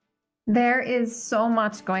There is so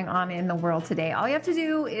much going on in the world today. All you have to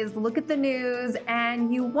do is look at the news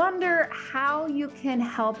and you wonder how you can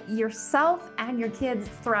help yourself and your kids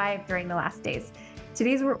thrive during the last days.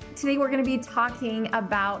 Today we're going to be talking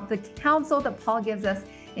about the counsel that Paul gives us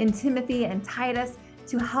in Timothy and Titus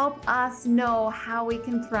to help us know how we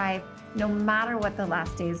can thrive no matter what the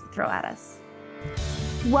last days throw at us.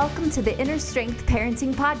 Welcome to the Inner Strength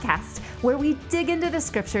Parenting Podcast, where we dig into the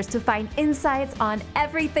scriptures to find insights on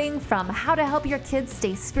everything from how to help your kids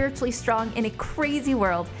stay spiritually strong in a crazy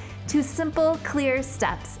world to simple, clear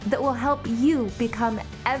steps that will help you become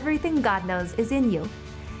everything God knows is in you.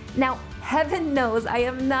 Now, heaven knows I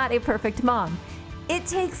am not a perfect mom. It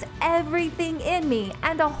takes everything in me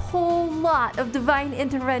and a whole lot of divine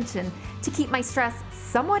intervention to keep my stress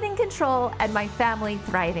somewhat in control and my family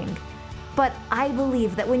thriving. But I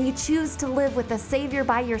believe that when you choose to live with the Savior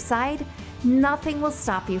by your side, nothing will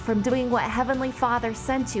stop you from doing what Heavenly Father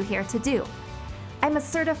sent you here to do. I'm a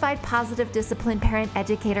certified positive discipline parent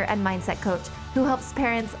educator and mindset coach who helps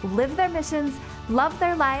parents live their missions, love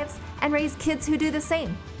their lives, and raise kids who do the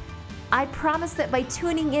same. I promise that by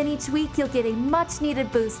tuning in each week, you'll get a much-needed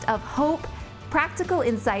boost of hope, practical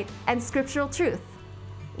insight, and scriptural truth.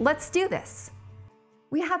 Let's do this.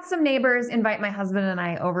 We had some neighbors invite my husband and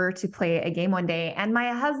I over to play a game one day, and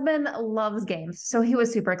my husband loves games, so he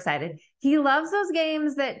was super excited. He loves those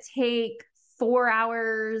games that take 4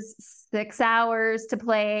 hours, 6 hours to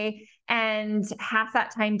play, and half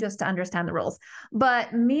that time just to understand the rules.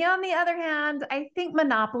 But me, on the other hand, I think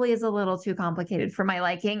Monopoly is a little too complicated for my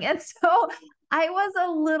liking, and so I was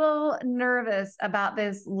a little nervous about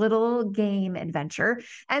this little game adventure.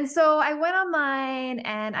 And so I went online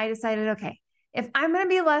and I decided, okay, if I'm going to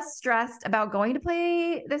be less stressed about going to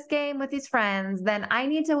play this game with these friends, then I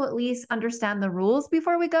need to at least understand the rules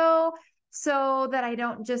before we go so that I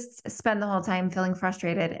don't just spend the whole time feeling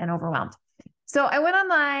frustrated and overwhelmed. So I went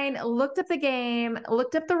online, looked up the game,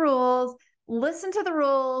 looked up the rules, listened to the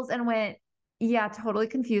rules, and went, yeah, totally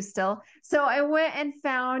confused still. So I went and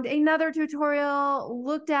found another tutorial,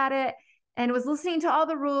 looked at it, and was listening to all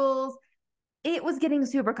the rules. It was getting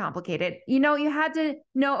super complicated. You had to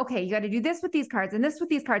know, okay, you got to do this with these cards and this with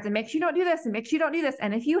these cards, and make sure you don't do this and make sure you don't do this.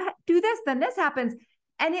 And if you do this, then this happens.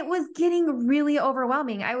 And it was getting really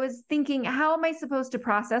overwhelming. I was thinking, how am I supposed to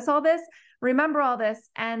process all this, remember all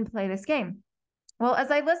this, and play this game? Well,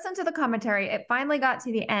 as I listened to the commentary, it finally got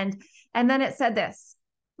to the end. And then it said this: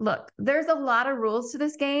 look, there's a lot of rules to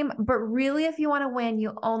this game, but really, if you want to win,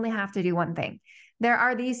 you only have to do one thing. There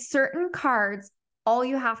are these certain cards. All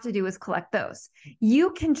you have to do is collect those.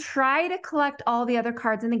 You can try to collect all the other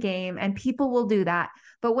cards in the game, and people will do that.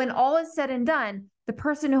 But when all is said and done, the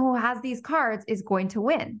person who has these cards is going to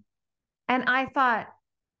win. And I thought,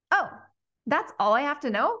 oh, that's all I have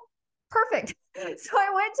to know? Perfect. So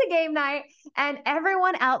I went to game night, and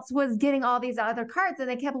everyone else was getting all these other cards, and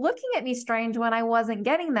they kept looking at me strange when I wasn't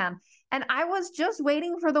getting them. And I was just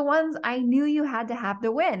waiting for the ones I knew you had to have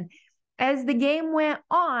to win. As the game went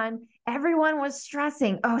on, everyone was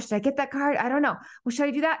stressing. Oh, should I get that card? I don't know. Well, should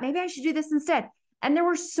I do that? Maybe I should do this instead. And there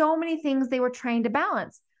were so many things they were trying to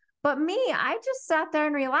balance. But me, I just sat there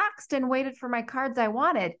and relaxed and waited for my cards I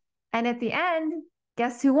wanted. And at the end,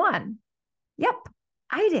 guess who won? Yep,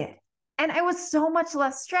 I did. And I was so much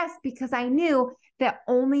less stressed because I knew that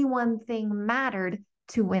only one thing mattered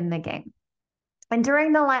to win the game. And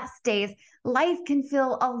during the last days, life can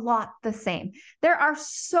feel a lot the same. There are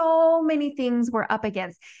so many things we're up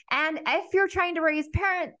against. And if you're trying to raise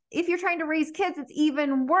kids, it's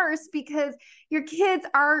even worse because your kids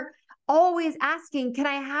are always asking, can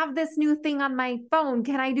I have this new thing on my phone?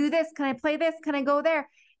 Can I do this? Can I play this? Can I go there?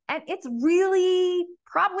 And it's really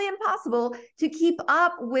probably impossible to keep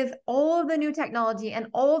up with all of the new technology and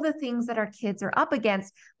all the things that our kids are up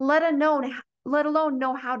against, let alone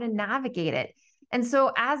know how to navigate it. And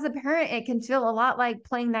so as a parent, it can feel a lot like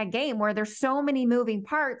playing that game where there's so many moving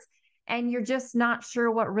parts and you're just not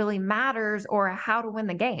sure what really matters or how to win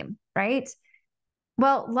the game, right?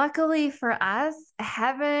 Well, luckily for us,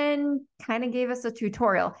 heaven kind of gave us a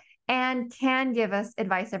tutorial and can give us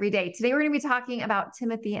advice every day. Today, we're going to be talking about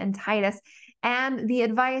Timothy and Titus and the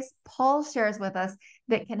advice Paul shares with us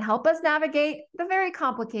that can help us navigate the very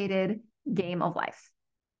complicated game of life.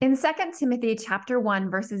 In 2 Timothy chapter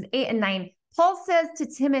 1, verses 8 and 9, Paul says to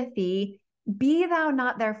Timothy, "Be thou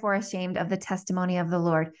not therefore ashamed of the testimony of the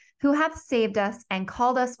Lord, who hath saved us and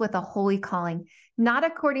called us with a holy calling, not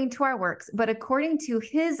according to our works, but according to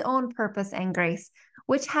his own purpose and grace,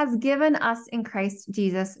 which has given us in Christ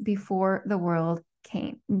Jesus before the world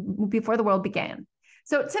began."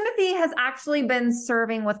 So Timothy has actually been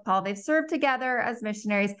serving with Paul. They've served together as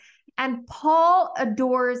missionaries. And Paul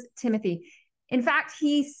adores Timothy. In fact,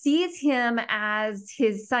 he sees him as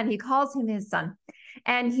his son. He calls him his son,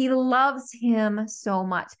 and he loves him so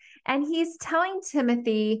much. And he's telling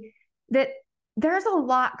Timothy that there's a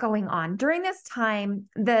lot going on. During this time,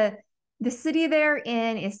 the city they're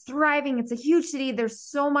in is thriving. It's a huge city. There's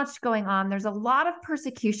so much going on. There's a lot of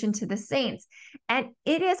persecution to the saints. And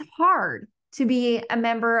it is hard to be a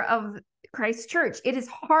member of Christ's church. It is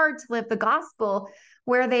hard to live the gospel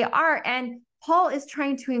where they are. And Paul is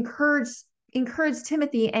trying to encourage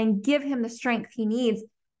Timothy and give him the strength he needs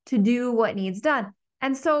to do what needs done.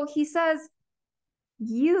 And so he says,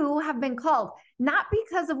 you have been called, not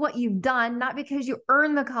because of what you've done, not because you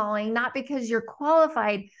earned the calling, not because you're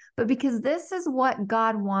qualified, but because this is what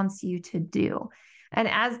God wants you to do. And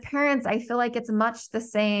as parents, I feel like it's much the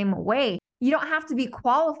same way. You don't have to be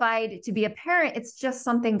qualified to be a parent. It's just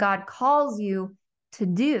something God calls you to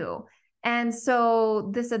do. And so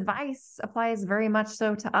this advice applies very much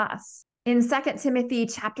so to us. In 2 Timothy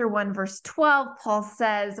chapter 1, verse 12, Paul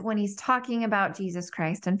says, when he's talking about Jesus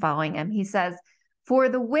Christ and following him, he says, for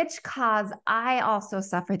the which cause I also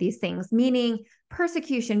suffer these things, meaning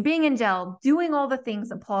persecution, being in jail, doing all the things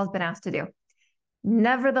that Paul has been asked to do.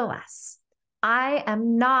 Nevertheless, I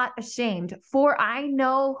am not ashamed, for I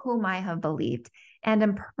know whom I have believed, and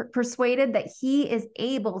am persuaded that he is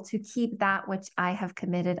able to keep that which I have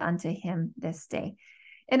committed unto him this day.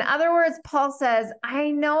 In other words, Paul says,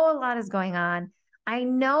 I know a lot is going on. I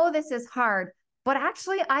know this is hard, but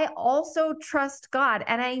actually I also trust God,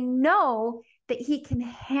 and I know that he can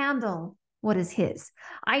handle what is his.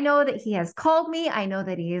 I know that he has called me. I know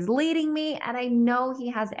that he is leading me, and I know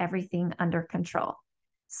he has everything under control.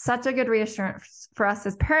 Such a good reassurance for us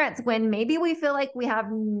as parents when maybe we feel like we have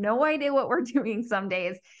no idea what we're doing some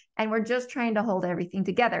days, and we're just trying to hold everything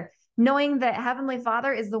together, knowing that Heavenly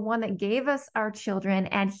Father is the one that gave us our children,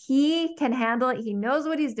 and he can handle it. He knows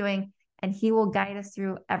what he's doing, and he will guide us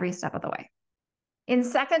through every step of the way. In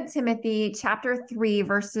 2 Timothy chapter 3,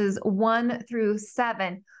 verses 1 through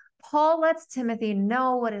 7, Paul lets Timothy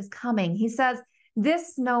know what is coming. He says,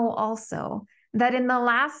 this know also, that in the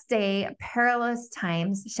last day, perilous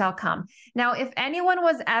times shall come. Now, if anyone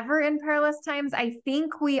was ever in perilous times, I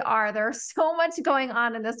think we are. There's so much going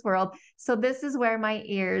on in this world. So this is where my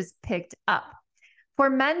ears picked up. For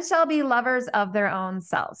men shall be lovers of their own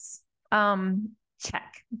selves.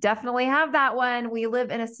 Check. Definitely have that one. We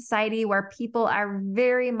live in a society where people are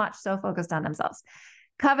very much so focused on themselves.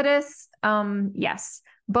 Covetous, yes.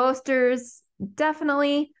 Boasters,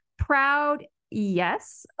 definitely. Proud,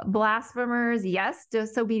 yes. Blasphemers, yes.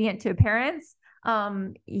 Disobedient to parents,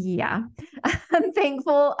 yeah.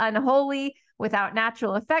 Unthankful, unholy, without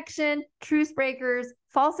natural affection, truce breakers,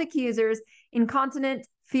 false accusers, incontinent,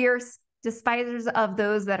 fierce, despisers of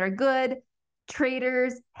those that are good,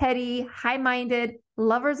 traitors, heady, high-minded,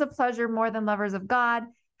 lovers of pleasure more than lovers of God,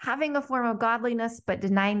 having a form of godliness, but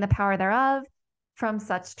denying the power thereof. From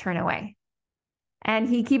such turn away. And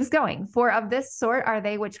he keeps going. For of this sort are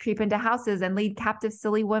they which creep into houses and lead captive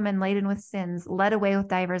silly women laden with sins, led away with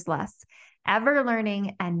divers lusts, ever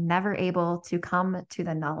learning and never able to come to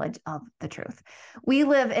the knowledge of the truth. We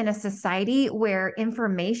live in a society where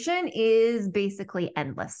information is basically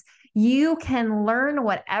endless. You can learn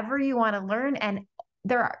whatever you want to learn, and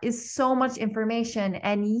there is so much information.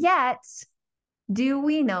 And yet, do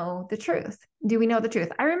we know the truth? Do we know the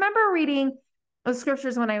truth? I remember reading those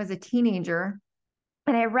scriptures when I was a teenager,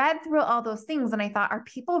 and I read through all those things, and I thought, are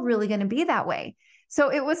people really going to be that way?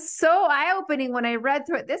 So it was so eye-opening when I read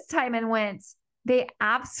through it this time and went, they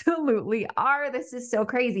absolutely are. This is so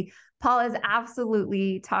crazy. Paul is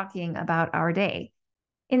absolutely talking about our day.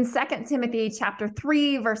 In 2 Timothy chapter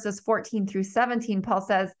 3, verses 14 through 17, Paul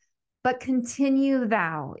says, but continue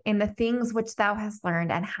thou in the things which thou hast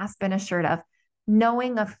learned and hast been assured of,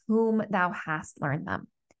 knowing of whom thou hast learned them.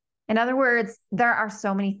 In other words, there are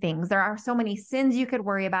so many things. There are so many sins you could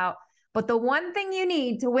worry about. But the one thing you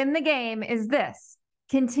need to win the game is this: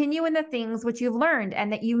 continue in the things which you've learned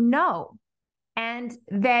and that you know, and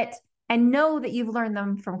know that you've learned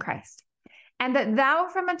them from Christ. And that thou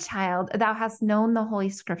from a child, thou hast known the holy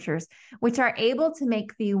scriptures, which are able to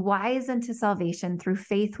make thee wise unto salvation through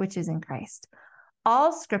faith which is in Christ.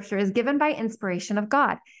 All scripture is given by inspiration of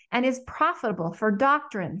God and is profitable for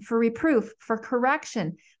doctrine, for reproof, for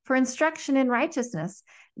correction, for instruction in righteousness,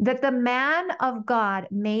 that the man of God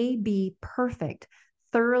may be perfect,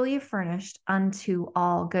 thoroughly furnished unto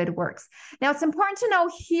all good works. Now, it's important to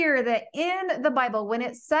know here that in the Bible, when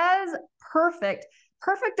it says perfect,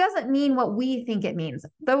 perfect doesn't mean what we think it means.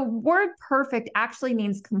 The word perfect actually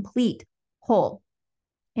means complete, whole.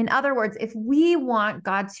 In other words, if we want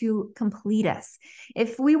God to complete us,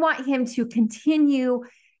 if we want him to continue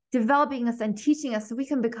developing us and teaching us so we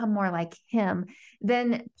can become more like him,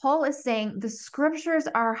 then Paul is saying the scriptures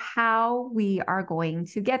are how we are going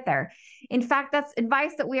to get there. In fact, that's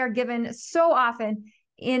advice that we are given so often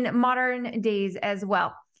in modern days as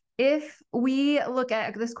well. If we look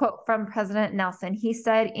at this quote from President Nelson, he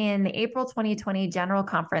said in the April 2020 General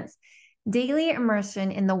Conference, daily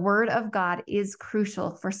immersion in the Word of God is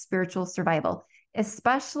crucial for spiritual survival,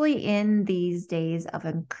 especially in these days of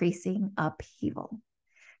increasing upheaval.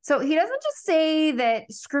 So he doesn't just say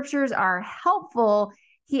that scriptures are helpful.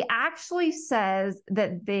 He actually says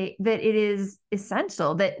that it is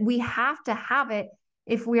essential, that we have to have it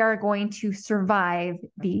if we are going to survive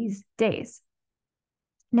these days.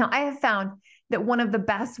 Now, I have found that one of the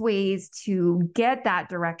best ways to get that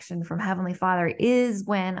direction from Heavenly Father is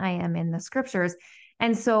when I am in the scriptures.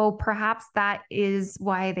 And so perhaps that is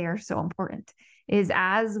why they are so important, is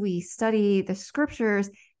as we study the scriptures,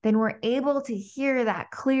 then we're able to hear that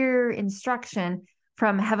clear instruction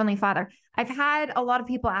from Heavenly Father. I've had a lot of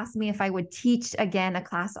people ask me if I would teach again a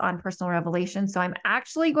class on personal revelation. So I'm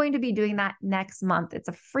actually going to be doing that next month. It's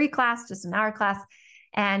a free class, just an hour class.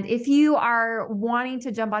 And if you are wanting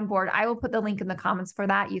to jump on board, I will put the link in the comments for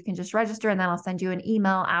that. You can just register and then I'll send you an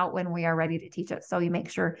email out when we are ready to teach it. So you make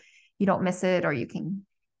sure you don't miss it or you can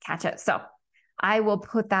catch it. So I will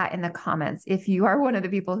put that in the comments if you are one of the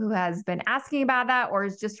people who has been asking about that or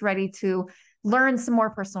is just ready to learn some more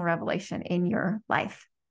personal revelation in your life.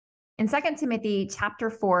 In 2 Timothy chapter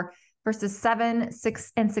 4, verses 7,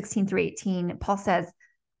 6, and 16 through 18, Paul says,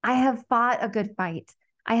 I have fought a good fight.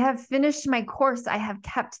 I have finished my course. I have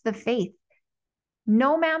kept the faith.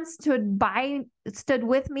 No man stood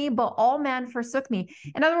with me, but all men forsook me.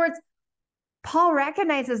 In other words, Paul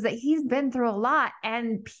recognizes that he's been through a lot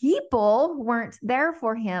and people weren't there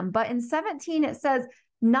for him. But in 17, it says,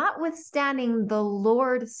 notwithstanding, the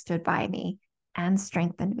Lord stood by me and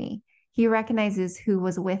strengthened me. He recognizes who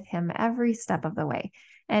was with him every step of the way.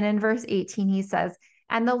 And in verse 18, he says,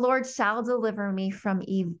 and the Lord shall deliver me from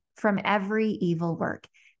every evil work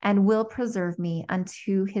and will preserve me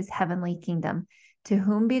unto his heavenly kingdom, to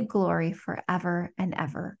whom be glory forever and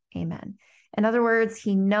ever. Amen. In other words,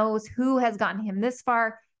 he knows who has gotten him this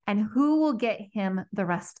far and who will get him the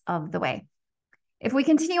rest of the way. If we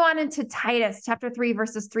continue on into Titus chapter 3,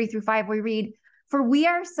 verses 3 through 5, we read, for we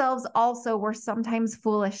ourselves also were sometimes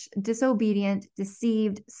foolish, disobedient,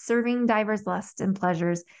 deceived, serving divers lusts and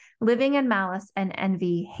pleasures, living in malice and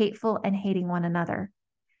envy, hateful and hating one another.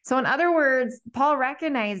 So in other words, Paul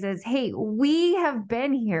recognizes, hey, we have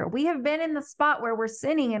been here. We have been in the spot where we're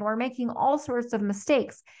sinning and we're making all sorts of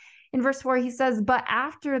mistakes. In verse 4, he says, but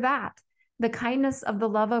after that, the kindness of the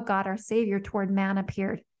love of God, our Savior, toward man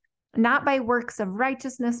appeared, not by works of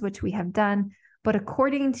righteousness, which we have done, but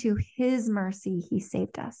according to his mercy, he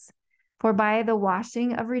saved us. For by the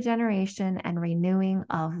washing of regeneration and renewing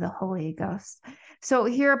of the Holy Ghost. So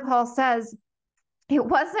here Paul says, it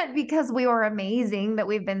wasn't because we were amazing that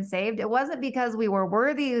we've been saved. It wasn't because we were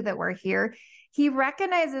worthy that we're here. He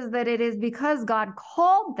recognizes that it is because God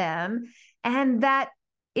called them and that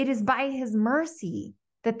it is by his mercy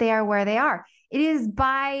that they are where they are. It is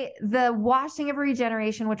by the washing of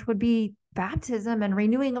regeneration, which would be baptism, and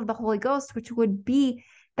renewing of the Holy Ghost, which would be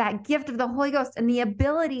that gift of the Holy Ghost and the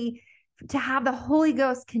ability to have the Holy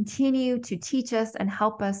Ghost continue to teach us and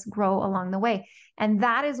help us grow along the way. And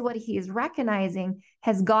that is what he is recognizing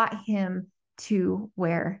has got him to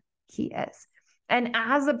where he is. And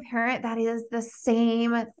as a parent, that is the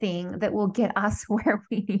same thing that will get us where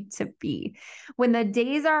we need to be. When the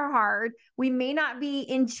days are hard, we may not be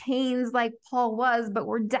in chains like Paul was, but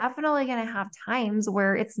we're definitely going to have times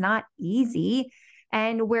where it's not easy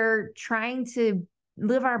and we're trying to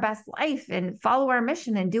live our best life and follow our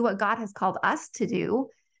mission and do what God has called us to do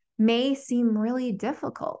may seem really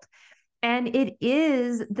difficult. And it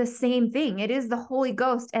is the same thing. It is the Holy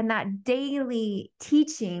Ghost and that daily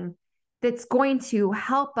teaching that's going to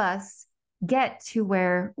help us get to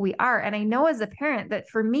where we are. And I know as a parent that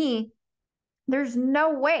for me, there's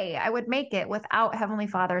no way I would make it without Heavenly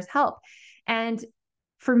Father's help. And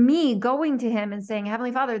for me, going to him and saying,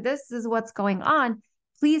 Heavenly Father, this is what's going on.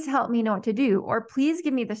 Please help me know what to do, or please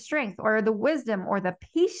give me the strength or the wisdom or the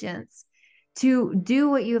patience to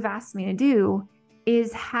do what you've asked me to do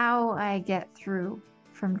is how I get through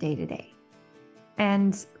from day to day.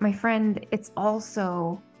 And my friend, it's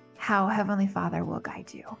also how Heavenly Father will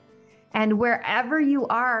guide you. And wherever you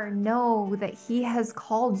are, know that he has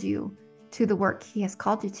called you to the work he has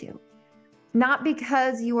called you to. Not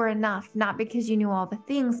because you are enough, not because you knew all the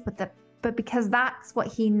things, but because that's what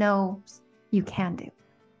he knows you can do.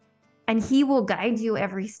 and he will guide you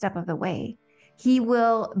every step of the way. He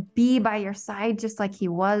will be by your side just like he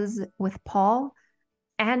was with Paul,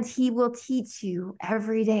 and he will teach you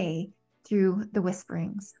every day through the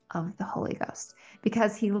whisperings of the Holy Ghost,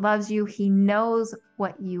 because he loves you. He knows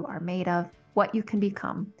what you are made of, what you can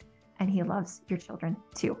become, and he loves your children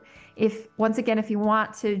too. Once again, if you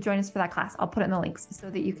want to join us for that class, I'll put it in the links so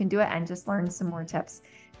that you can do it and just learn some more tips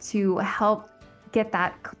to help get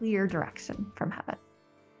that clear direction from heaven.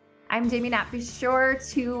 I'm Jamie Knapp. Be sure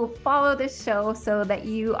to follow this show so that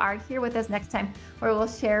you are here with us next time, where we'll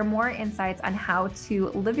share more insights on how to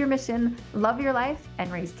live your mission, love your life, and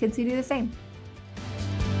raise kids who do the same.